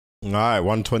All right,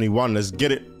 121. Let's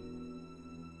get it.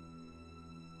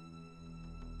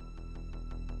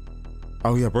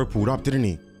 Oh yeah, bro pulled up, didn't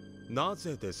he?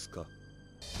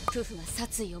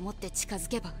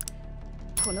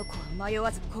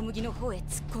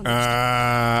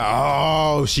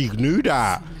 Oh, she knew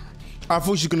that. I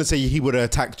thought she was gonna say he would have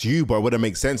attacked you, but it wouldn't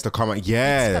make sense to come out.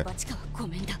 Yeah.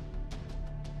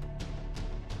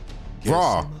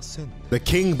 Bruh, the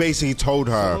king basically told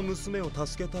her.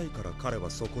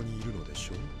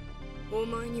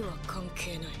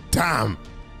 Damn.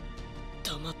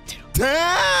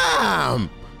 Damn.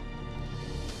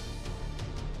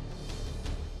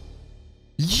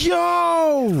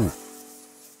 Yo.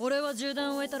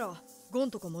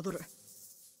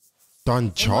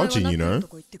 Done charging, you know.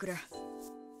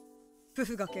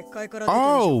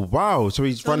 Oh wow, so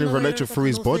he's running electric through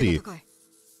his body.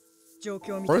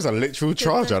 Bro, it's a literal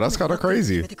charger. That's kind of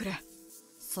crazy.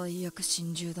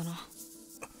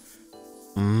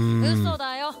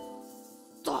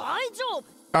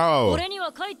 Oh.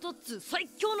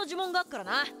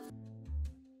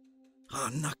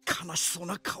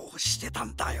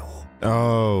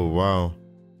 Oh, wow.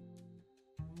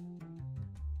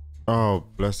 Oh,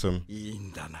 bless him.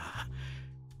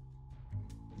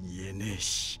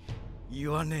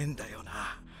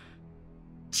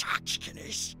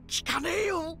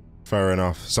 Fair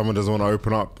enough. Someone doesn't want to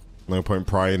open up. No point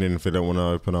prying in if they don't want to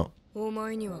open up.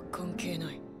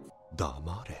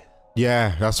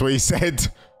 Yeah, that's what he said.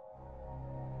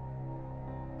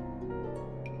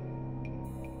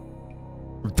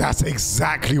 That's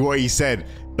exactly what he said.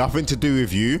 Nothing to do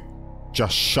with you.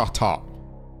 Just shut up.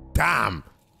 Damn.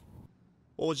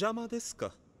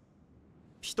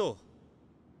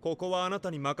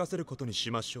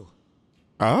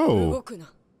 Oh.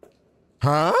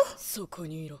 Huh?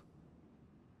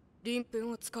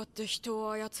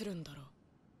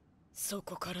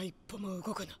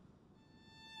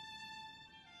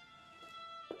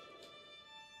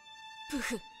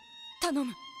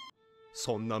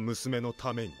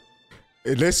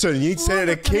 Listen, you need to say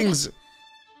the king's.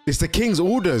 It's the king's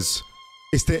orders.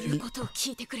 It's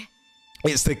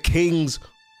the king's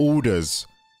orders.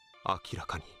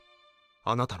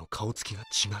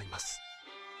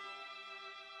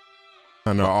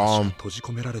 And her arm.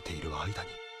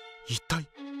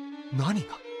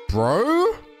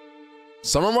 Bro?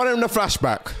 Someone run him the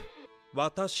flashback.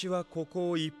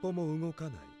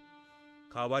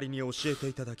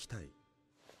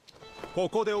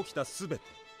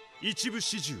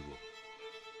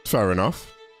 Fair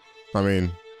enough. I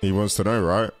mean, he wants to know,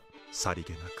 right?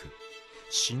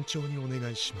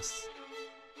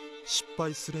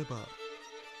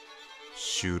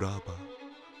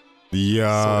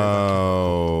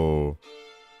 Yo.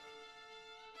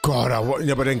 God,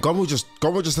 yeah, but then God will just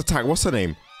attack. What's her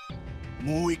name?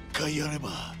 He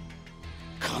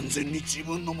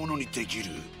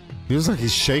looks like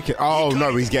he's shaking. Oh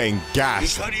no, he's getting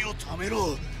gassed.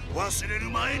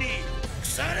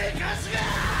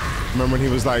 Remember when he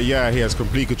was like, yeah, he has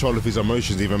complete control of his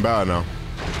emotions, even better now.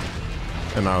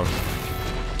 And now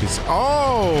he's,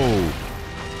 oh!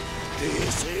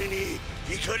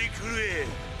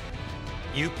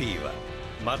 Is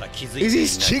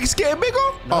his cheeks getting bigger?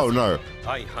 Oh no.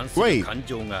 Wait.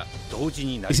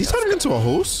 Is he turning into a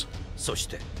horse?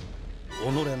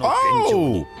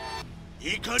 Oh!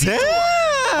 Damn!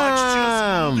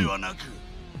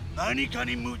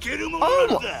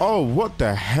 Oh, what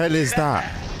the hell is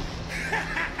that?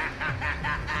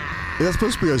 Is that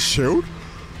supposed to be a shield?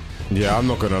 Yeah, I'm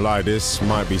not gonna lie, this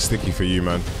might be sticky for you,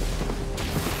 man.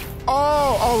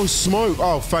 Oh, smoke.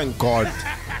 Oh, thank God.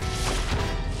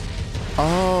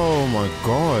 Oh my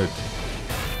God.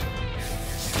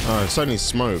 Oh, it's only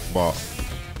smoke, but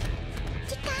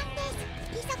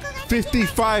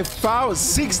 55,000,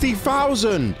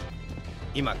 60,000.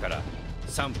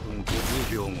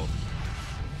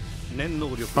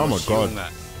 Oh my God.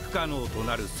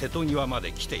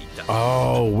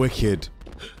 Oh, wicked.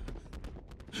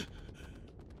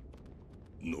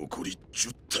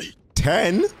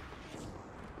 10?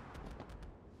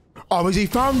 Oh, has he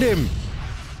found him?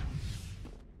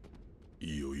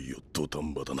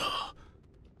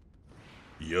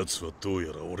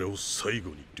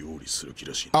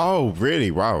 Oh,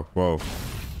 really? Wow. Well,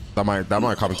 that might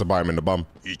come to bite him in the bum.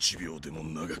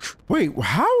 Wait,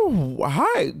 how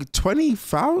high?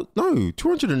 20,000? No,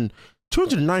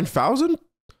 209,000?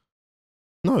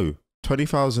 No,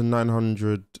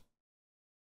 20,900.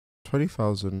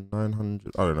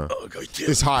 20,900. I don't know.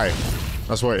 It's high.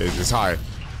 That's what it is. It's high.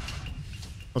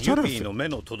 I'm trying to.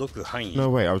 No,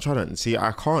 wait. I'm trying to see.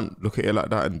 I can't look at it like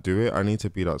that and do it. I need to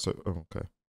be like so. Oh, okay.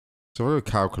 So I have a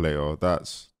calculator.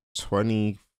 That's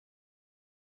 20.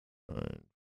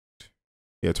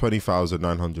 Yeah,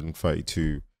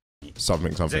 20,932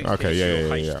 something. Okay,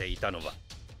 yeah.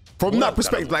 From that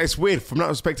perspective, like, it's weird. From that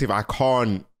perspective, I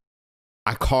can't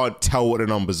tell what the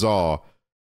numbers are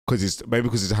because maybe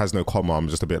because it has no comma. I'm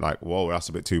just a bit like, whoa, that's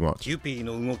a bit too much.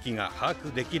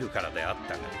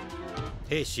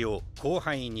 兵士を広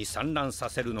範囲に散乱さ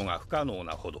せるのが不可能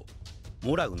なほど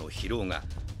モラウの疲労が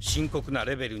深刻な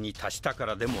レベルに達したか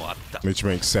らでもあった。 Which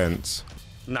makes sense.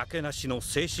 なけなしの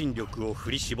精神力を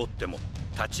振り絞っても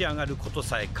立ち上がること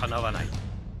さえ叶わない。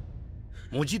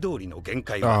文字通りの限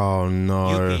界は、ユ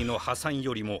ピーの破産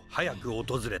よりも早く訪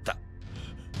れた。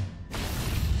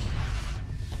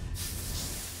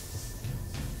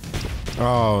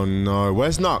Oh no,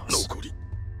 where's Nux? 残り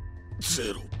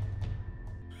ゼロ。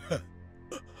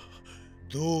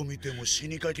どう見ても死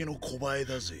にかけの小バエ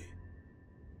だぜ。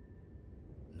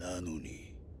なの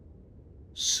に、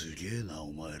すげえな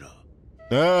お前ら。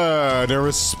The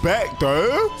respect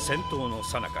though. 戦闘の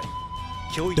最中に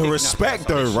驚異 The 的な respect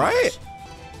though, right?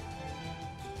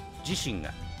 自身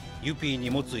がユピーに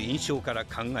持つ印象から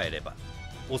考えれば、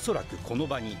おそらくこの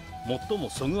場に最も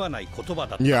そぐわない言葉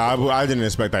だった。Yeah, I didn't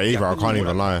expect that either. I can't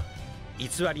even lie. 偽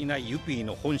りないユピー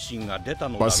の本心が出た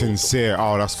のだろう But と sincere.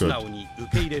 Oh, that's 素 good. 直に受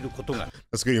け入れることが。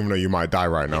That's good, even though you might die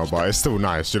right now, but it's still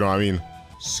nice. You know what I mean?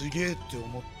 すげえって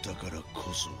思ったから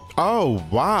こそ。Oh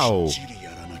wow. きっちり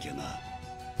やらなきゃな。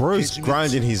 Bro's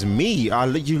grinding his meat.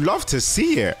 You love to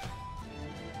see it.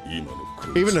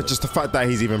 Even just the fact that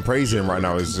he's even praising him right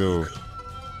now is no,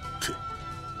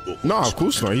 of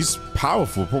course not. He's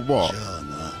powerful, but what?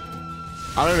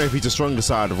 I don't know if he's the strongest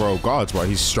side of the Royal Guards, but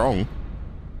he's strong.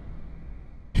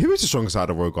 Who is the strongest side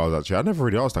of the Royal Guards, actually? I never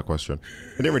really asked that question.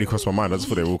 It didn't really cross my mind. I just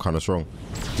thought they were all kind of strong.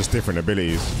 Just different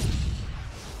abilities.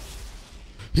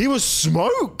 He was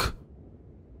smoke!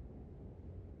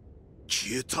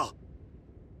 消えた。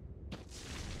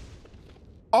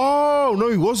 Oh, no,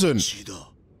 he wasn't. 血だ。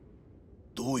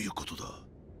どういうことだ。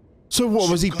 So what,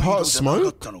 was he part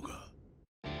smoke?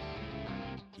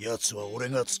 奴は俺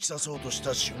が突き刺そうとし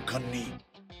た瞬間に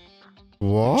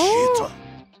What? 消えた。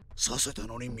刺せた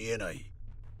のに見えない。っ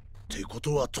てこ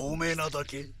とは透明なだ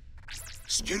け。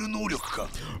スケル能力か。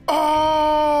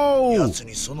Oh! 奴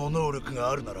にその能力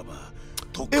があるならば。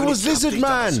It was Lizard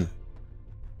Man.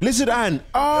 Lizard Ant.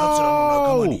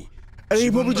 Oh! And he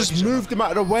probably just moved him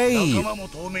out of the way.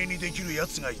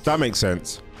 That makes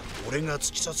sense. I'm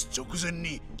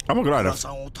not gonna lie.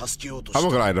 I'm not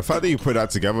gonna lie. The fact that you put that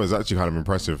together is actually kind of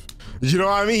impressive. You know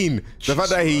what I mean? The fact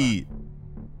that he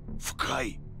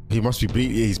must be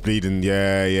bleeding. He's bleeding.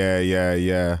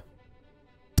 Yeah.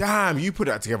 Damn, you put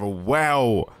that together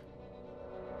well.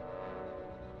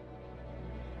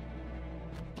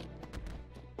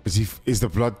 Is the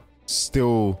blood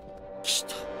still?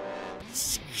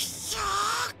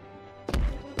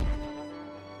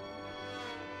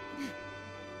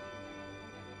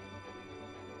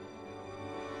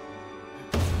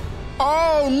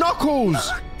 Oh,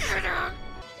 Knuckles!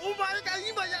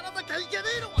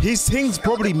 His thing's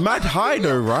probably mad high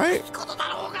though, right?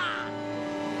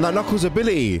 Like Knuckles'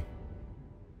 ability.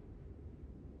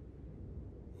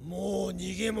 もう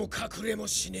逃げも隠れも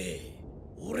しねえ。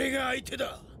俺が相手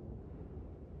だ。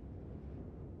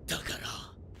だから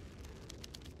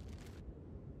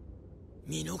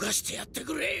見逃してやって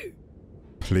くれ。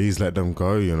 Please let them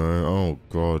go, you know. Oh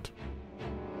God.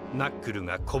 ナックル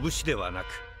が拳ではなく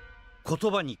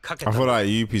言葉にかけた。 I feel like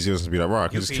Yuppie's going to be like, right, I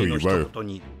can just kill you both.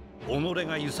 己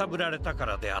が揺さぶられたか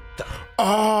らであった。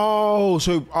 Oh,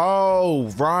 so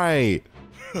right.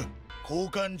 交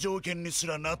換条件にす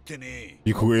らなってね。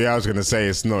 Yeah, I was gonna say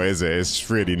it's not, is it? It's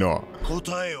really not.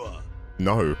 答えは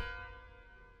No.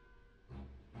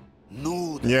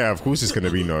 No. Yeah, of course it's gonna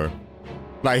be no.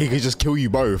 Like he could just kill you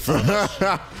both.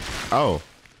 Oh.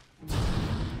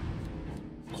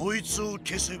 こいつを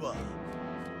消せば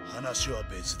話は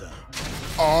別だ。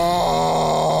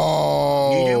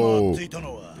 Oh. 逃げ回っていた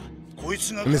のはこい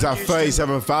つが。 And it's at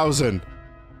 37,000.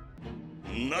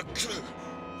 ナックル、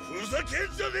ふざけん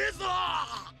じゃねえぞ。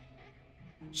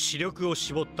視力を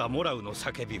絞ったモラウの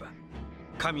叫びは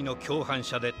神の共犯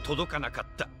者で届かなかっ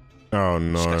た。 Oh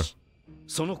no. しかし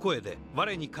その声で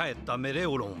我に返ったメレ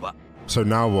オロンは。 So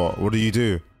now what? What do you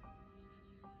do?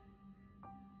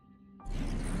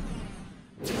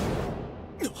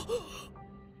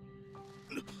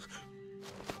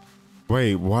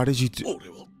 Wait, why did you do?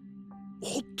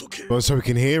 Oh, so we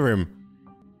can hear him.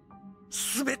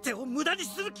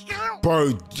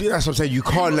 Bro, that's what I'm saying. You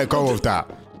can't let go of that.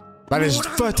 That is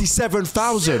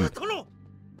 37,000.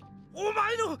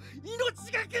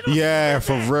 Yeah,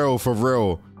 for real, for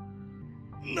real.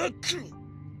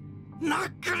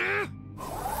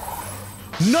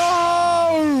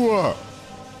 No!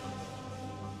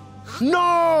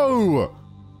 No!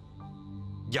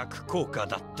 逆効果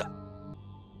だった。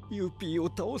ユーピーを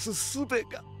倒す術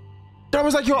が。That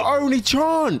was like your only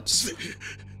chance!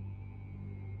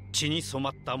 血に染ま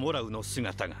ったモラウの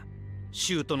姿が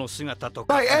シュートの姿と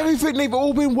Like everything they've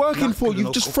all been working for,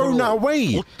 you've just thrown that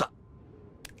away.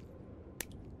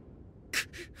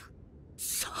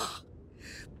 さあ、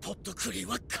ポットクリーン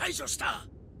は解除した。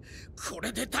こ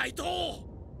れで対等。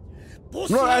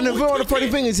No, and the funny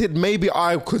thing is, maybe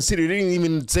I considered, didn't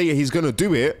even say he's gonna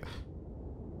do it.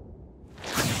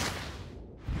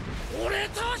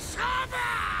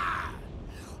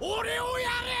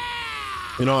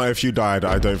 You know, if you died,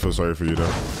 I don't feel sorry for you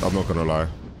though. I'm not gonna lie.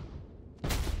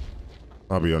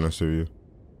 I'll be honest with you.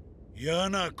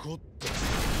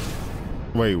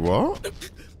 Wait, what?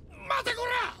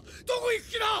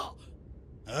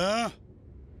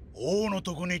 王の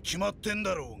とこに決まってん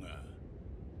だろうが。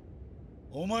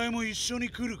お前も一緒に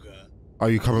来るか？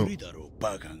 Are you coming? 無理だろう、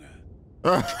バカが。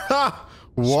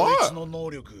そい What? つの能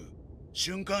力、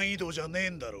瞬間移動じゃねえ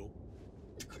んだろ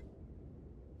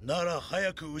う。なら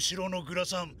早く後ろのグラ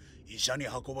サン、医者に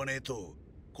運ばねえと、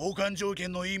交換条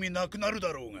件の意味なくなる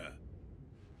だろうが。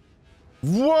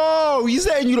Whoa! He's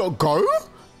letting you not go?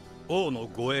 王の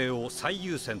護衛を最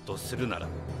優先とするなら、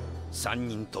3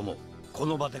人ともこ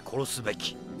の場で殺すべ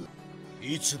き。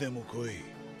いつでも来い。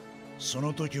そ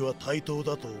の時は対等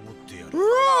だと思ってやる。Bro,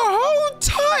 hold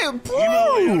tight, 今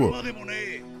はやる bro! までもね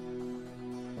え。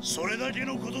それだけ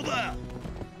のことだ。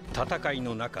戦い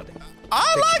の中で I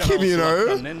like him, you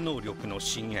know. 念能力の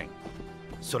深淵。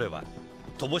それは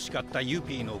乏しかったユー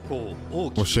ピーの子を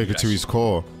大き We'll く shake 揺 it ら to し his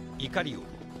core. 怒りを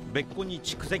別個に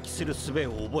蓄積する術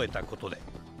を覚えたことで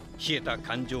冷えた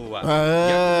感情は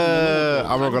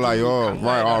I'm not gonna lie, your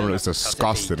right arm looks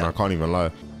disgusting. I can't even lie.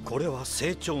 これは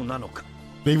成長なのか。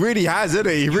 He really has, isn't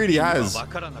he? He really has. わ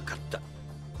からなかった。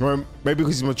 Well, maybe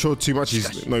because he's matured too much,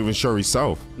 he's not even sure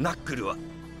himself. ナックルは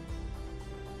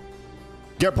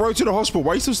Get bro to the hospital.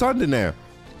 Why are you still standing there?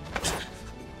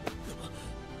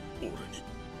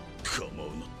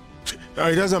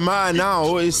 It doesn't matter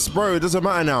now. It's bro. It doesn't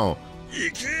matter now.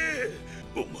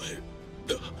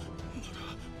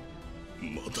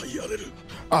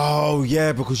 Oh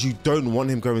yeah, because you don't want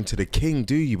him going to the king,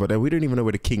 do you? But then we don't even know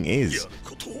where the king is.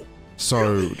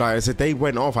 So, like I said, they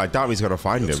went off. I doubt he's gonna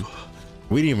find him.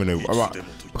 We didn't even know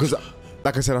because,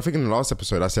 like I said, I think in the last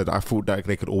episode I said I thought that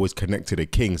they could always connect to the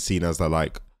king, seen as they're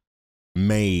like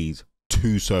made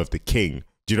to serve the king.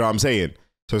 Do you know what I'm saying?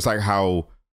 So it's like how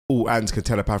all ants can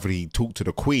telepathically talk to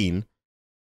the queen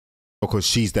because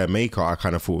she's their maker. I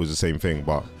kind of thought it was the same thing,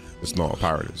 but it's not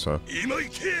apparently. So,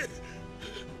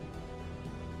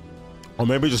 or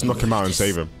maybe just knock him out and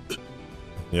save him.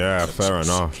 Yeah, fair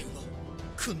enough.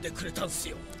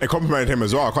 It complimented him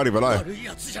as well. I can't even lie. I mean.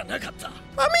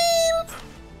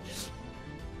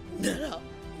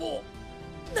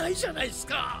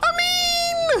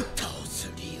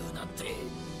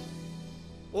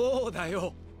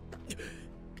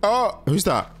 Oh, who's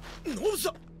that?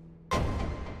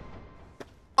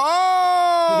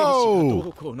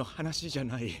 Oh!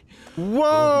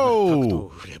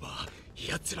 Whoa!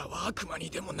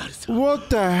 What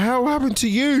the hell happened to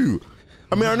you?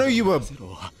 I mean, I know you were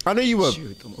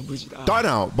done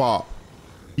out, but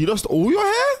you lost all your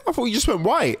hair? I thought you just went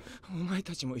white.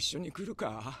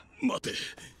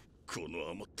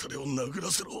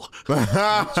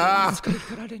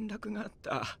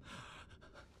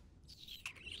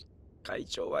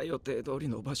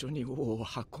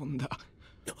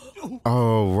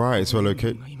 Oh, right, so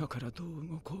okay.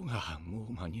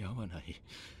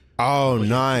 Oh,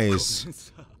 nice.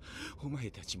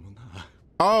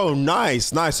 Oh,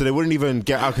 nice, nice. So they wouldn't even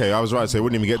get. Okay, I was right. So they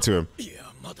wouldn't even get to him.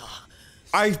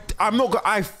 I'm not.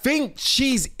 I think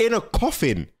she's in a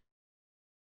coffin,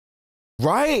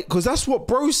 right? Because that's what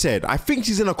bro said. I think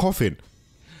she's in a coffin,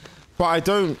 but I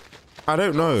don't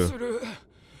know.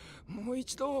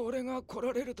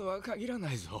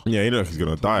 Yeah, you know if he's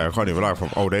gonna die. I can't even lie from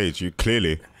old age. You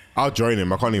clearly. I'll join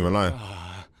him. I can't even lie.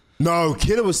 No,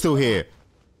 Killer was still here.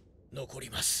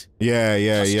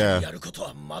 Yeah.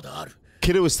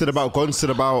 Killer was still about. Gon's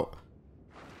still about.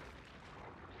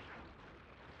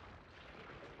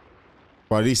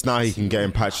 Well, at least now he can get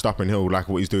him patched up and he'll like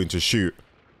what he's doing to shoot.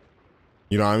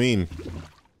 You know what I mean?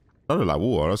 I look like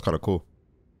water. That's kind of cool.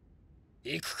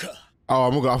 Oh,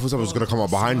 I'm gonna. I thought someone was gonna come up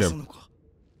behind him.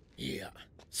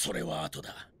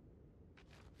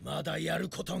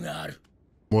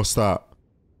 What's that?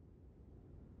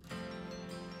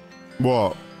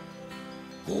 What?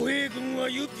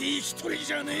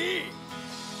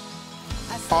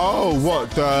 Oh, what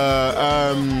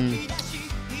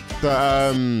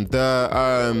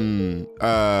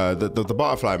the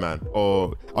butterfly man?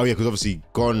 Or oh yeah, because obviously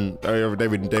gone.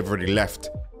 They've already left.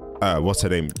 What's her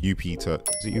name? UP to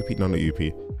is it UP? No, not UP.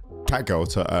 Cat girl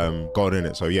to gone in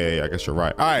it. So yeah, I guess you're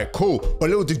right. All right, cool. But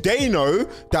little do they know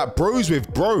that bro's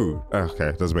with bro.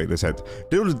 Okay, doesn't make no sense.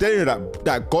 Little do they know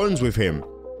that Gon's with him,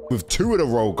 with 2 of the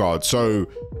roll guards. So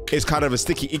it's kind of a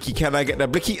sticky icky. Can I get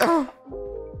that blicky?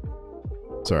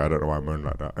 Sorry, I don't know why I'm moaning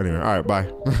like that. Anyway, all right, bye.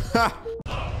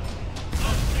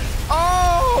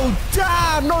 Oh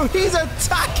damn! No, he's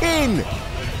attacking.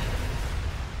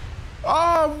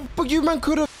 Oh, but you man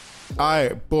could have. All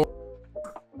right, boy.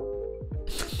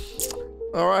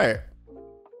 All right,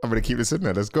 I'm gonna keep this in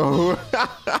there. Let's go.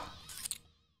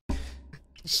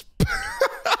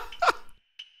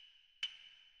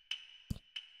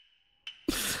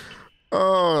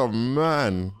 Oh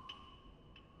man.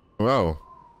 Well.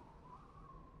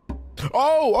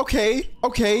 Oh, okay.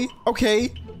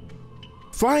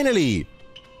 Finally.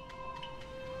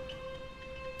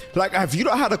 Like, have you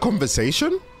not had a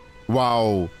conversation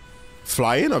while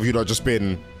flying? Have you not just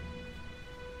been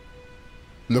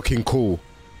looking cool?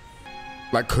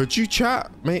 Like, could you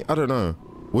chat, mate? I don't know.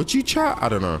 Would you chat? I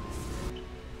don't know.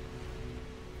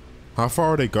 How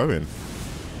far are they going?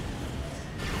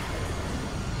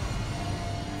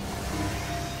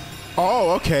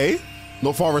 Oh, okay.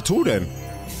 Not far at all then.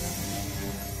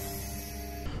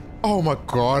 Oh my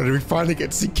God, we finally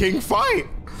get to see King fight.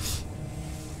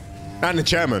 And the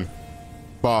chairman.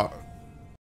 But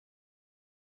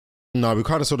no, we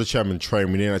kind of saw the chairman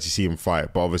train. We didn't actually see him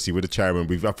fight. But obviously with the chairman,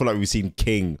 I feel like we've seen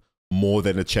King more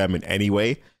than the chairman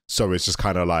anyway. So it's just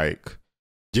kind of like,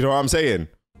 do you know what I'm saying?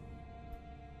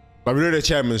 Like, we know the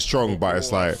chairman's strong, but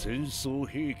it's like,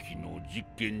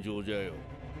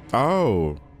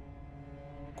 oh.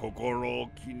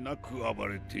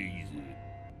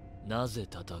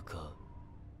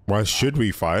 Why should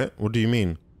we fight? What do you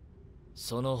mean?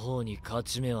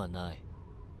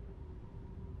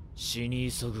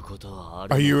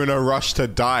 Are you in a rush to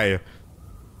die?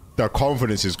 The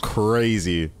confidence is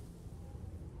crazy.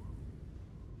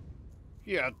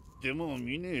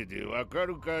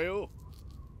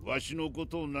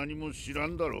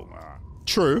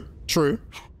 True, true.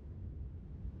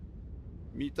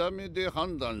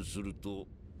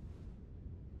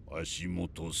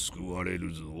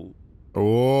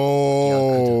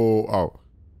 Oh, oh.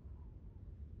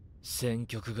 戦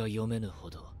局が読めぬほ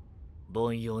ど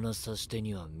凡庸な指し手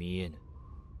には見えぬ。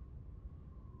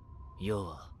要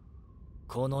は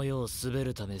この世を滑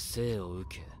るため生を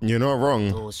受け。You're not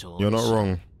wrong. You're not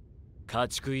wrong. 家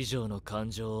畜以上の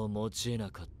感情を持ち得な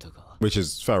かったが。Which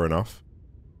is fair enough.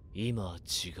 今は違う。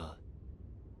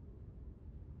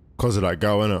Cause of that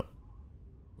girl, innit?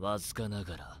 わずかな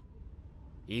がら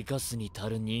生かすに足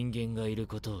る人間がいる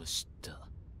ことを知った。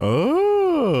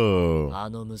Oh. あ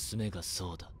の娘が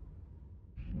そうだ。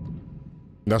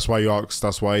That's why he asked,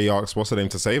 what's her name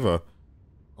to save her?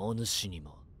 お主に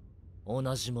も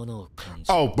同じものを感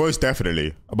じ。Oh, most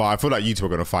definitely. But I feel like you two are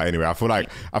gonna fight anyway. I feel like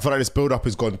this build up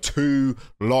has gone too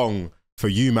long for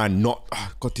you, man, not.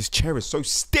 Oh, God, this chair is so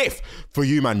stiff for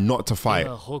you, man, not to fight.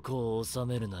 今矛を収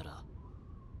めるなら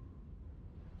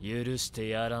許して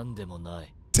やらんでもな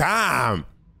い。Damn.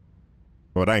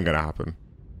 Well, that ain't gonna happen.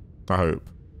 I hope.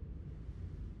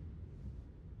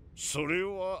 それ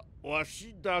はわ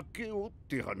しだけをっ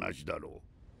て話だろ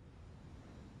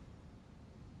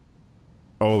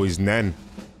う。Oh, he's Nen.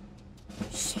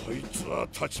 そいつは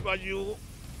立場上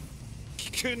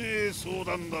聞けねえ相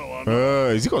談だわな。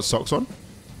Has he got socks on?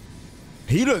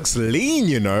 He looks lean,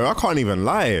 you know. I can't even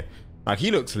lie. Like,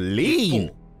 he looks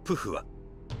lean. プフは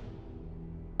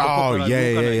Oh,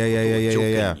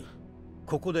 yeah.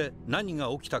 ここで何が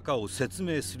起きたかを説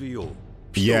明するよう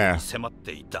Yeah. ピトに迫っ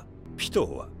ていた。ピ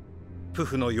トはプ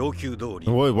フの要求通り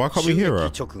Why can't we hear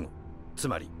her? 襲撃直後、つ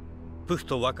まりプフ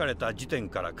と別れた時点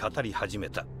から語り始め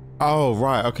た。Oh,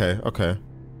 right. Okay.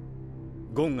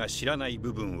 ゴンが知らない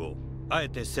部分をあえ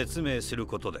て説明する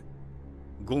ことで、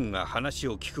ゴンが話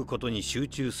を聞くことに集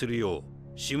中するよう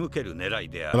仕向ける狙い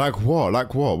である。Like what?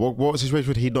 What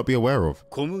situation would he not be aware of?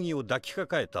 小麦を抱きか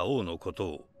かえた王のこと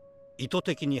を意図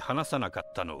的に話さなか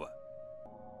ったのは、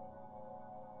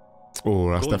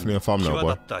Oh, that's definitely a thumbnail, 際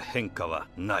boy. 立った変化は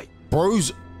ない。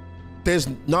Bros,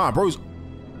 bros.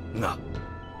 が、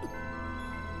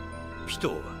ピト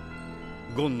ーは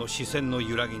ゴンの視線の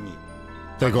揺らぎに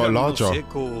They got の larger. 成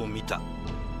功を見た。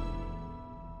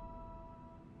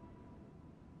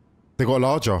They got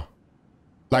larger.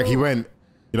 Like he went,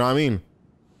 you know what I mean?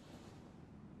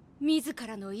 自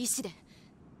らの意志で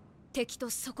敵と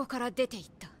そこから出ていっ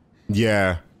た。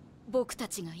 Yeah. 僕た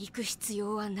ちが行く必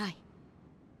要はない。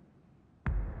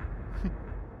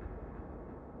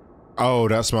Oh,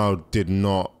 that smile did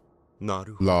not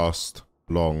last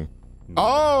long.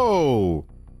 Oh!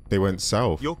 They went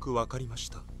south. よくわかりまし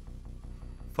た。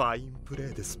ファインプレ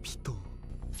ーです、ピト。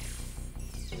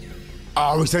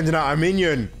Oh, we're sending out a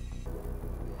minion.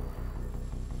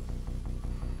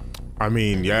 I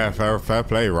mean, yeah, fair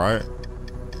play, right?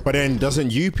 But then doesn't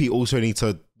Yuppie also need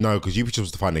to know, because Yuppie's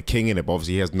supposed to find the king in it, but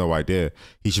obviously he has no idea.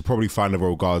 He should probably find the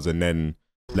royal guards and then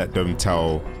let them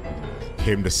tell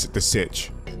him the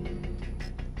sitch.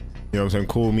 You know what I'm saying?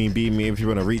 Call me, beat me if you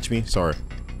want to reach me. Sorry.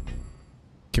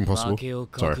 Impossible.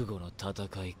 Sorry.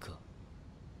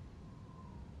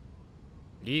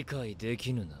 理解で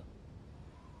きぬな。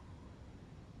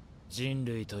人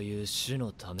類という種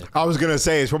のため。I was gonna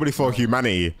say it's probably for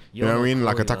humanity. You know what I mean?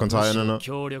 Like Attack on Titan and that.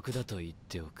 強力だと言っ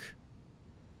ておく。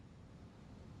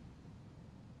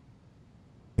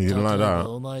You didn't like that?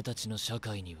 お前たちの社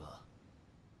会には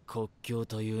国境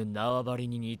という縄張り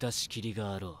に似た仕切り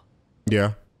があろう。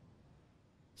Yeah.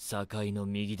 境の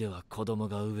右では子供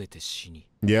が飢えて死に。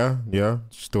Yeah, yeah.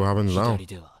 Still happens now. 左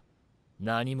では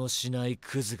何もしない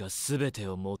クズが全て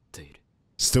を持っている。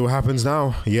Still happens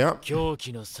now. Yeah. 狂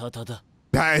気の沙汰だ。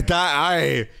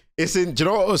Isn't, do you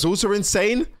know what's also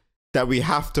insane? That we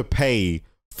have to pay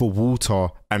for water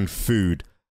and food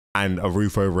and a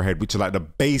roof overhead, which are like the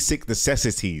basic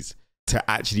necessities to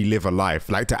actually live a life.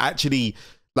 Like to actually,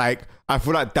 like, I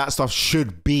feel like that stuff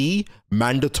should be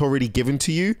mandatorily given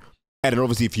to you. And then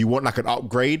obviously if you want like an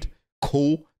upgrade,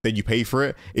 cool, then you pay for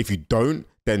it. If you don't,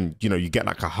 then, you know, you get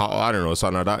like a hut, I don't know,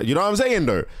 something like that. You know what I'm saying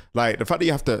though? Like the fact that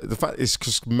you have to, the fact it's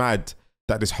just mad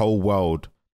that this whole world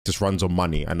just runs on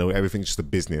money. I know everything's just a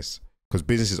business because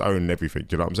businesses own everything.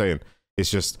 You know what I'm saying?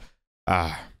 It's just,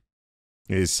 it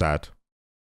is sad.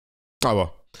 Oh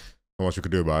well, not much we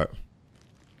could do about it.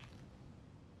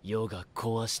 世が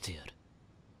壊してやる。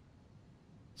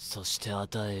そして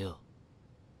与えよう。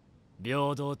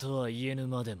平等とは言えぬ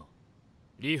までも。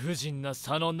理不尽な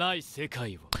差のない世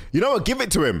界を。You know what? Give it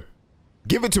to him.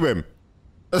 Give it to him.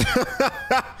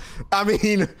 I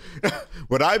mean,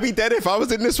 would I be dead if I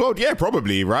was in this world? Yeah,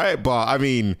 probably, right? But I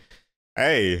mean,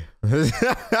 hey,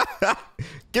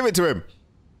 give it to him.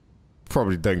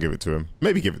 Probably don't give it to him.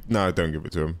 Maybe give it. No, don't give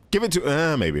it to him. Give it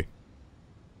to maybe.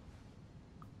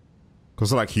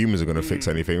 Because like humans are gonna fix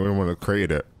anything. We don't want to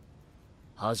create it.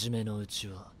 初めのうち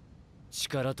は。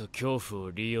力と恐怖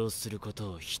を利用するこ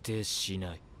とを否定し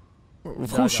ない。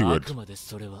Of course you would. あくまで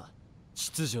それは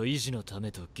秩序維持のた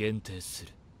めと限定す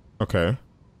る。Okay.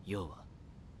 要は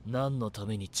何のた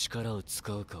めに力を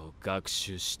使うかを学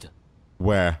習した。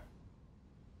Where?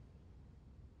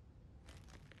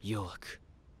 弱く。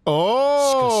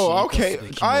Oh, okay.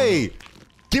 Hey,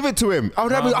 give it to him. Oh,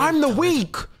 that means I'm the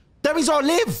weak. That means I'll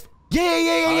live.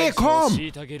 Yeah. Calm.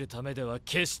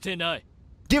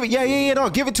 Give it. Yeah. No,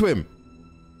 give it to him.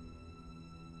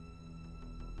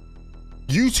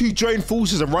 You two join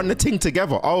forces and run the thing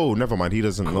together. Oh, never mind. He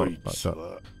doesn't know like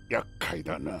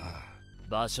that.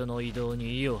 場所の移動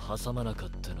に意を挟まなかっ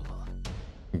たのは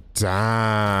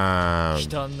Damn. 忌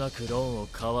憚なく論を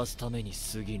交わすために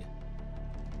過ぎぬ。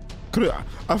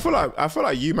I feel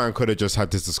like you man could have just had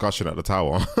this discussion at the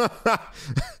tower.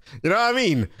 You know what I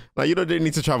mean? Like you didn't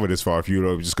need to travel this far if you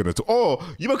were just gonna. Or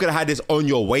you could have had this on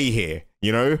your way here.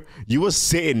 You know, you were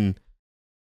sitting.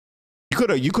 You could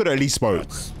have at least spoke.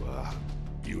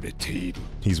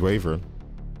 He's wavering.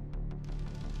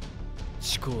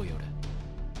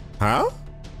 Huh?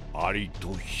 And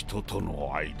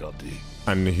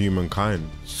the humankind.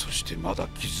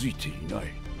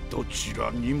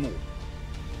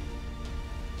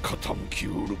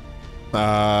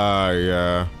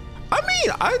 Yeah. I mean,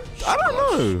 I don't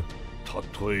know.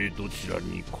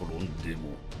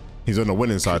 He's on the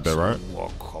winning side there, right?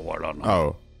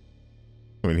 Oh.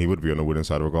 I mean, he would be on the winning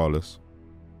side regardless.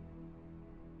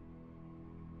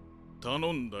 頼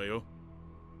んだよ。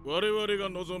我々が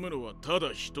望むのはた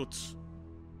だ一つ。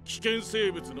危険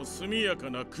生物の速や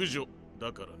かな駆除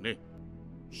だからね。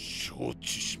承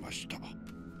知しました。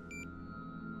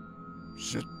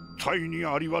絶対に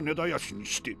アリは根絶やしに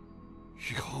して、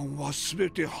批判はす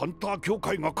べてハンター協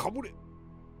会がかぶれ。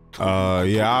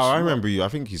Yeah, I remember you. I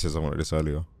think he said something like this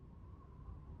earlier.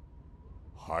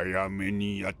 早め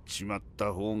にやっちまっ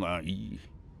た方がいい。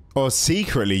Or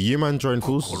secretly, you man join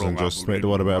forces and just make the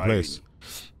world a better place.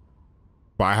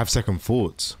 But I have second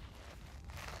thoughts.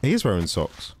 He is wearing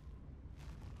socks.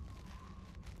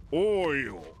 おい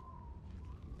よ。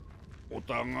お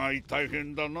互い大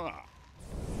変だな。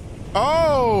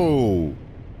Oh!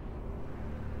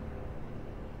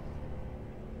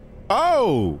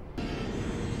 Oh!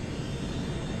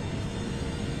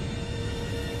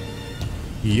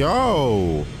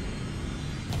 Yo.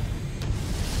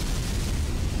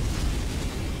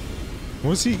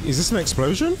 What's he? Is this an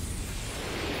explosion?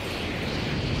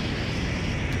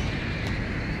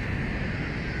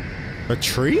 A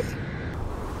tree?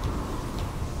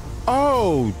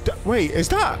 Oh, wait, is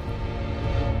that?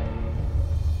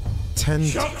 10.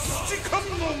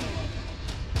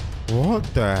 What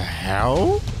the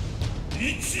hell?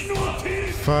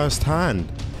 First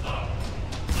hand.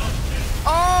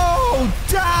 Oh,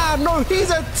 damn! No, he's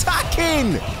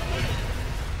attacking.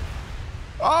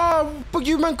 Oh, but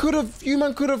you man could have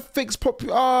fixed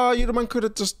you man could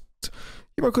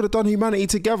have done humanity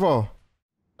together.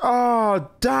 Oh,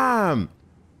 damn.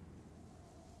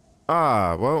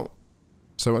 Ah, well,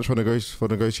 so much for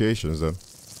negotiations then.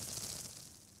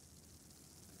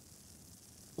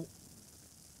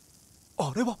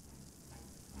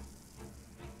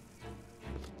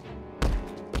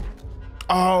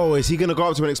 Oh, is he gonna go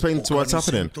up to him and explain to what's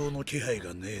happening? He's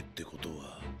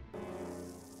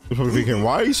probably thinking,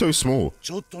 why are you so small?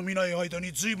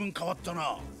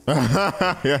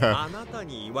 Yeah.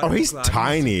 Oh, he's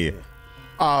tiny.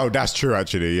 Oh, that's true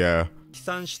actually, yeah.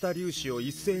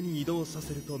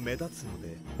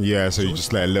 Yeah, so you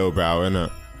just let a little bit out,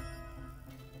 innit?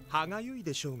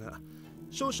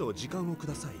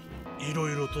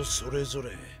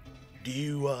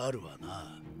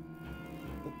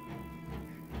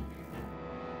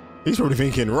 He's probably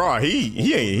thinking, right,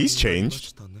 he's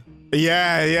changed.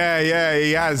 Yeah,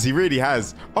 he has. He really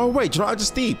has. Oh, wait, do you know what I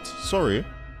just deeped? Sorry.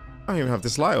 I don't even have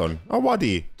this light on. Oh,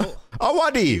 Wadi. Oh,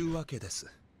 Wadi.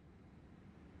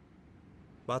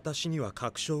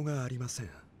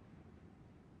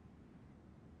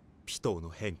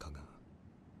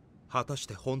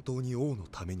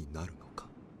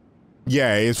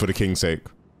 Yeah, it is for the king's sake.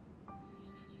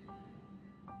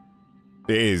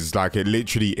 It is, like, it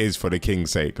literally is for the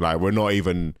king's sake. Like, we're not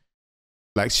even,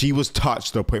 like, she was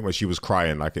touched to the point where she was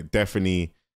crying. Like, it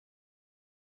definitely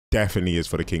is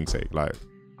for the king's sake. Like,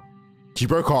 she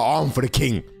broke her arm for the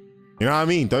king. You know what I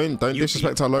mean? Don't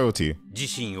disrespect her loyalty.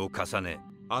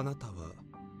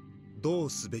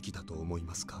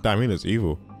 Damn, he looks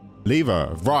evil. Leave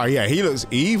her. Right, yeah, he looks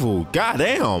evil. God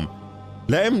damn.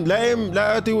 Let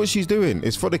her do what she's doing.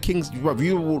 It's for the king's. You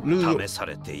will lose.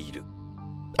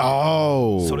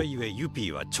 Oh.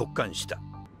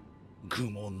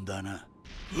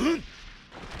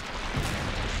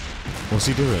 What's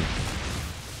he doing?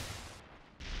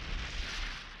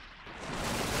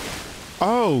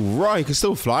 Oh, right, he can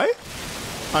still fly?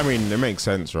 I mean, it makes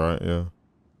sense, right? Yeah.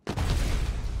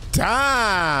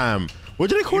 Damn! What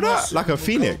do they call that? Like a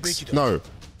phoenix? No.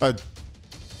 What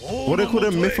do they call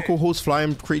them? Mythical horse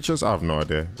flying creatures? I have no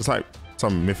idea. It's like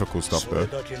some mythical stuff there.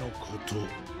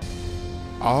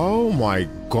 Oh my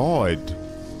god.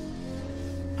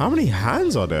 How many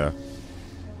hands are there?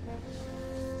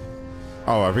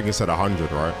 Oh, I think it said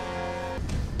 100, right?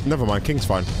 Never mind, King's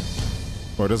fine.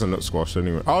 Oh, it doesn't look squashed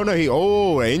anyway. Oh no,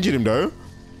 they injured him though.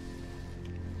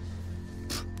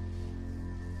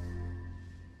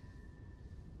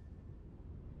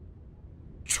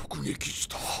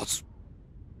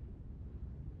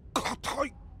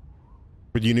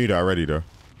 But you knew that already though.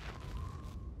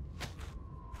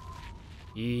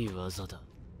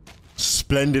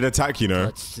 Splendid attack, you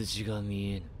know.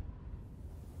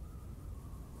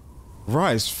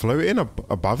 Right, it's floating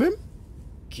above him?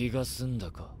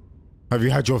 Have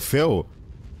you had your fill?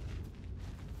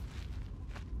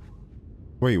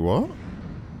 Wait, what?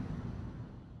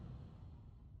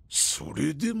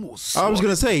 I was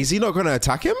gonna say, is he not gonna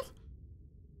attack him?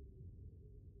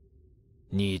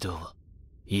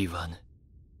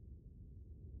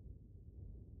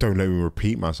 Don't let me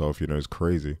repeat myself, you know, it's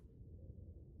crazy.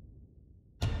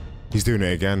 He's doing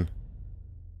it again.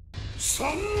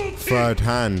 Third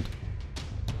hand.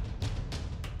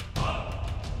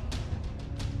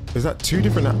 Is that two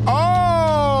different?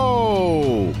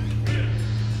 Oh!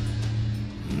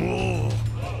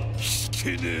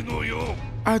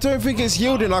 I don't think it's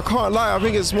yielding. I can't lie. I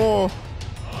think it's more.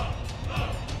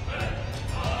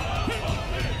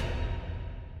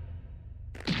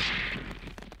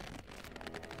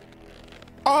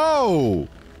 Oh!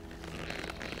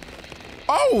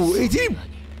 Oh! Is he?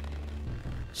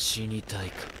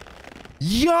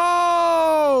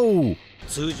 Yo!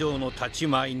 To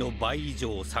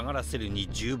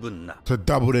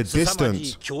double the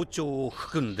distance.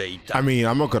 I mean,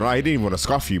 I'm not gonna lie, he didn't even want to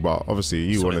scuff you, but obviously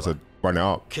you wanted to run it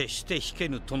up.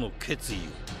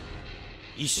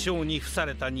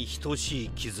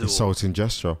 Insulting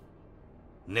gesture.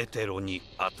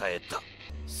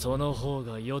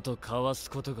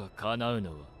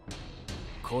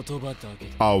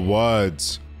 Our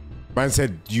words. Man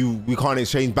said we can't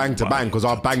exchange bang to bang because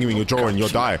I'll bang you in your jaw and you'll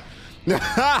die.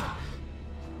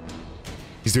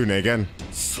 He's doing it again.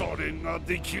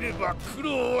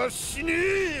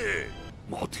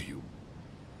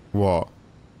 What?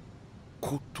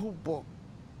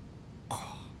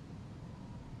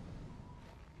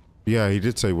 Yeah, he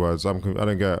did say words. I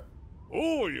don't get it.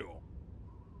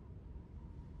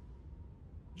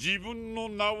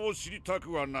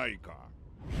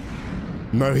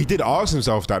 No, he did ask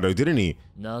himself that though, didn't he?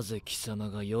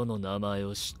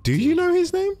 Do you know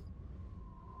his name?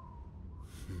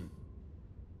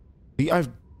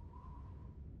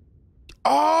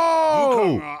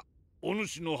 Oh!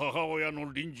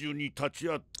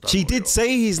 She did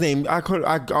say his name.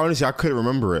 Honestly, I couldn't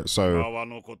remember it, so.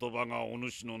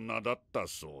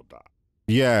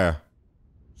 Yeah.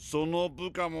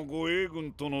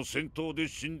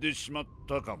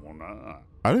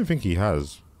 I don't think he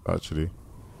has, actually.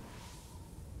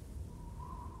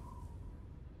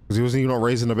 Because he wasn't even not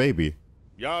raising a baby.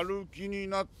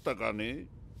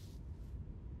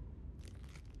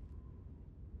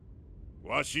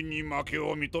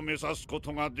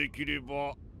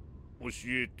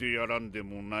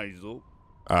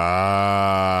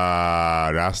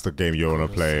 Ah, that's the game you want to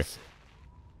play.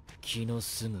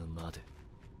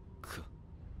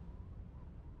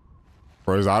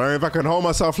 Bros, I don't know if I can hold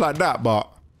myself like that, but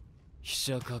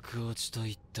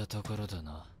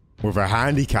with a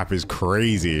handicap is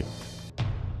crazy.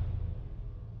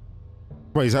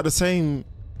 Wait, is that the same?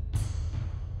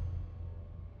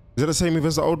 Is that the same move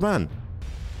as the old man?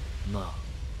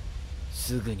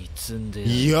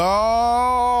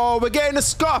 Yo, we're getting a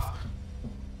scuff.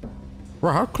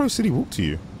 Bro, how close did he walk to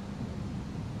you?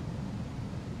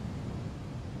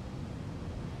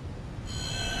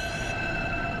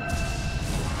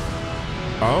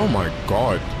 Oh my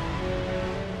god.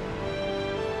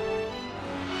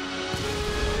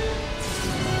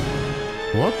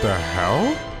 What the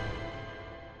hell?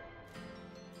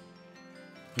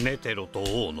 NETERO と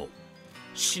王の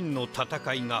真の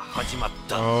戦いが始まっ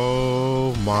た。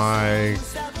Oh my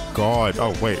god.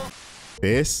 Oh wait.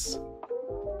 This?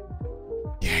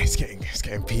 Yeah, it's getting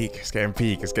peak. It's getting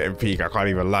peak. I can't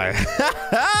even lie.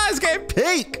 It's getting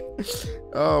peak.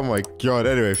 Oh my god.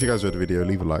 Anyway, if you guys enjoyed the video,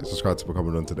 leave a like, subscribe to become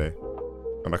a nun today.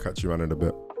 And I'll catch you man in a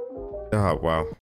bit. Oh wow.